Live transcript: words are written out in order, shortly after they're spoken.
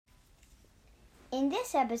In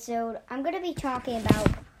this episode, I'm going to be talking about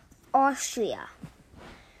Austria.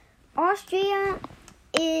 Austria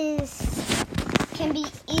can be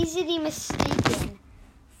easily mistaken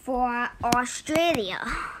for Australia.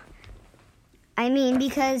 I mean,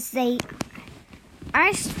 because they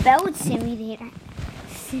are spelled similar.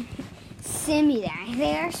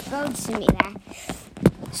 They are spelled similar.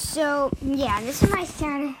 So, yeah, this is my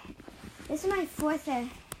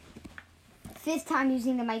fifth time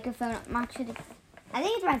using the microphone. I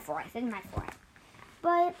think it's my fourth.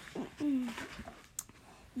 But,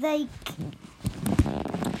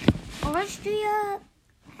 Austria,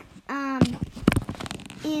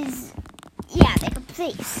 is, like a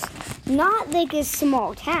place. Not like a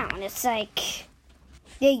small town. It's like,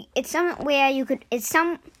 it's some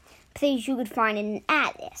place you could find in an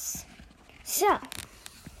atlas. So,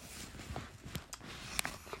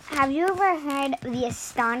 have you ever heard of the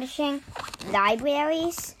astonishing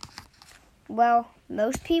libraries? Well,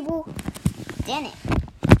 most people didn't.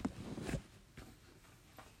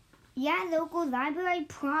 Yeah, local library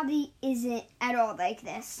probably isn't at all like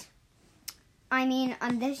this. I mean,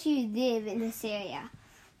 unless you live in this area.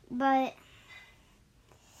 But,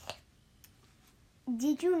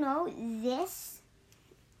 did you know this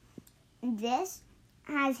has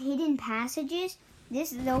hidden passages?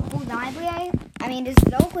 This local library,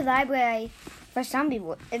 for some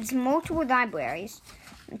people, it's multiple libraries,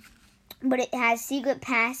 but it has secret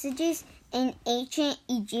passages in ancient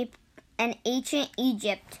Egypt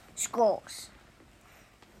scrolls.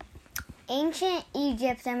 Ancient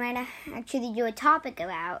Egypt, I might actually do a topic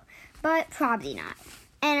about, but probably not.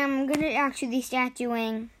 And I'm going to actually start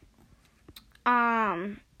doing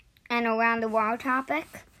an around the world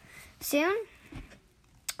topic soon.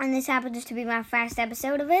 And this happens to be my first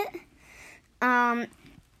episode of it.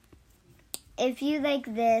 If you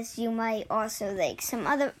like this, you might also like some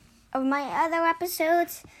of my other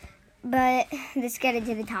episodes. But let's get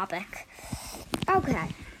into the topic. Okay.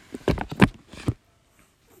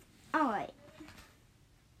 Alright.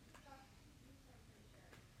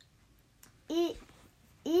 It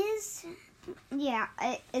is,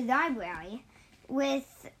 a library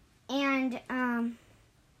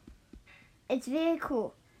it's very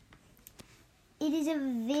cool. It is a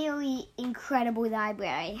very incredible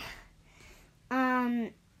library.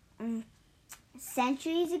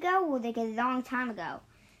 Centuries ago, or like a long time ago,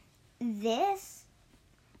 this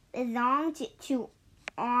belonged to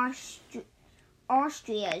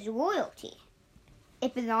Austria's royalty.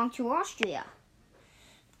 It belonged to Austria.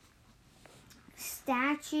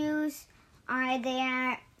 Statues are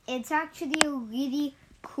there. It's actually a really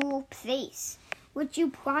cool place, which you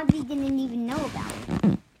probably didn't even know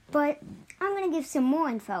about. But I'm going to give some more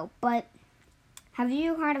info. But have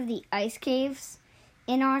you heard of the ice caves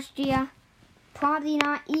in Austria? Probably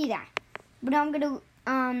not either. But I'm going to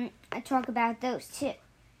talk about those too.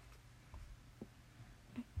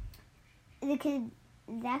 The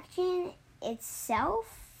collection itself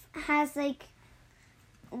has like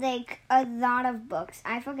a lot of books.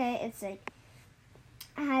 I forget,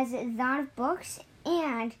 has a lot of books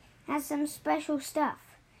and has some special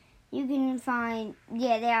stuff. You can find,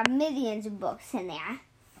 there are millions of books in there.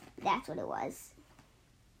 That's what it was.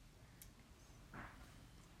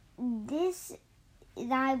 This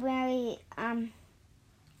library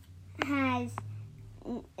has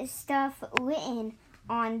stuff written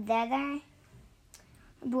on leather,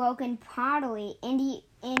 broken pottery,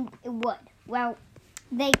 and wood. Well,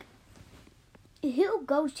 who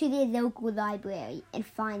goes to their local library and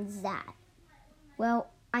finds that?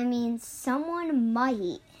 Well, I mean, someone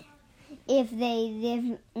might if they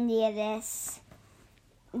live near this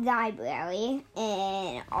library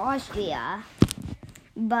in Austria.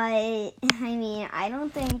 But, I mean, I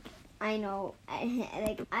don't think no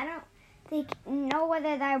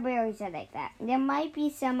other libraries are like that. There might be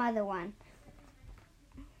some other one.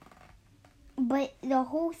 But the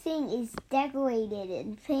whole thing is decorated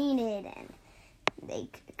and painted and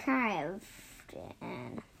carved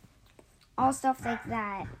and all stuff like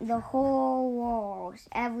that. The whole walls,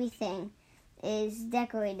 everything is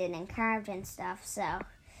decorated and carved and stuff. So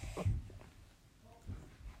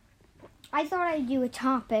I thought I'd do a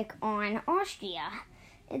topic on Austria.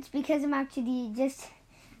 It's because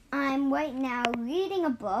I'm right now reading a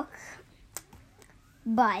book,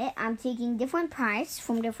 but I'm taking different parts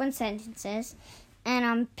from different sentences, and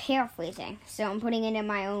I'm paraphrasing. So I'm putting it in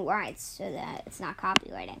my own words so that it's not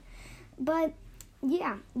copywriting. But,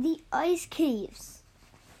 the ice caves.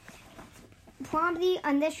 Probably,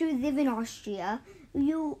 unless you live in Austria,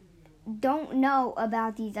 you don't know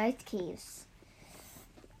about these ice caves.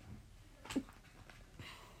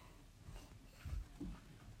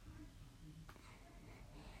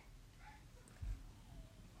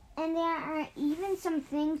 And there are even some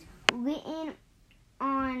things written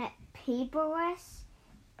on paperless,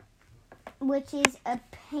 which is a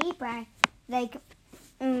paper like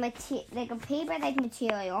a paper like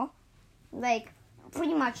material, like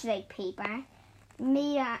pretty much like paper,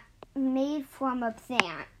 made from a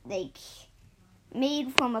plant,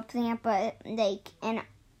 but like in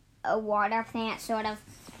a water plant sort of.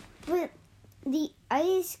 But the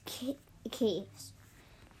ice caves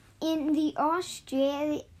in the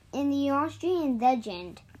Austrian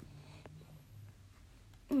legend,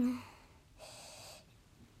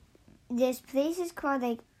 this place is called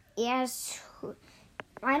like I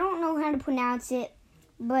don't know how to pronounce it,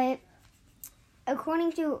 but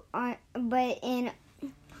but in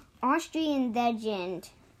Austrian legend,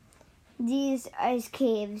 this ice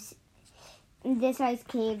cave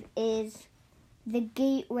is the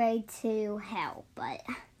gateway to hell, but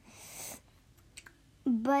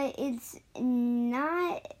it's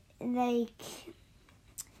not like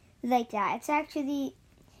that. It's actually,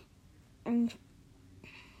 and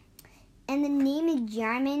the name is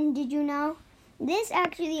German. Did you know? This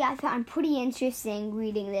actually I found pretty interesting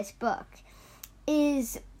reading this book.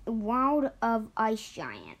 Is World of Ice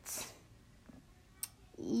Giants.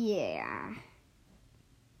 Yeah.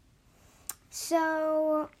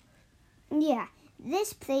 So, yeah,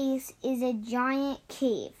 this place is a giant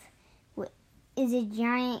cave.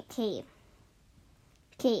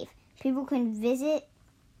 People can visit,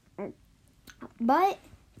 but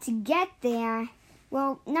to get there,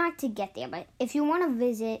 well, not to get there, but if you want to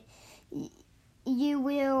visit,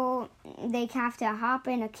 they have to hop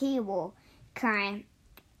in a cable car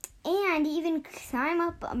and even climb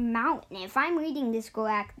up a mountain. If I'm reading this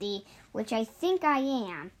correctly, which I think I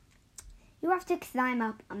am, you have to climb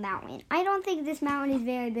up a mountain. I don't think this mountain is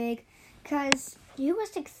very big, because who has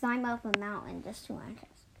to climb up a mountain just to enter?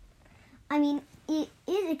 I mean, it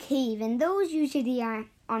is a cave, and those usually are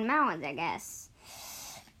on mountains, I guess.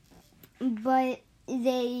 But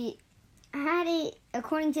they had it,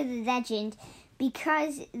 according to the legend,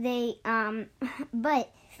 because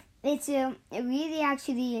but it's a really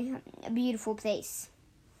actually a beautiful place,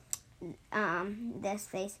 this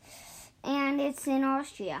place, and it's in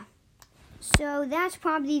Austria. So that's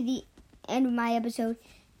probably the end of my episode.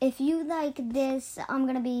 If you like this, I'm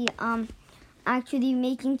going to be actually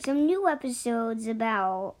making some new episodes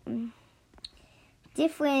about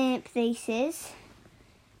different places.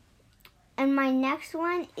 And my next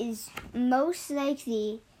one is most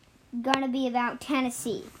likely going to be about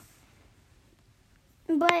Tennessee.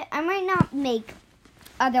 But I might not make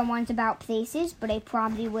other ones about places, but I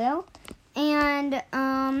probably will. And,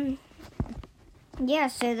 yeah,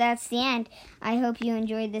 so that's the end. I hope you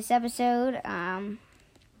enjoyed this episode.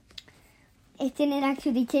 It didn't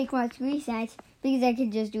actually take much research because I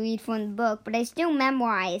could just read from the book, but I still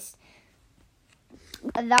memorized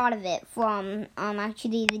a lot of it from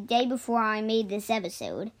actually the day before I made this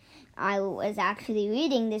episode. I was actually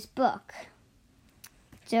reading this book.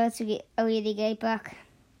 So it's a really great book.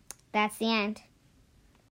 That's the end.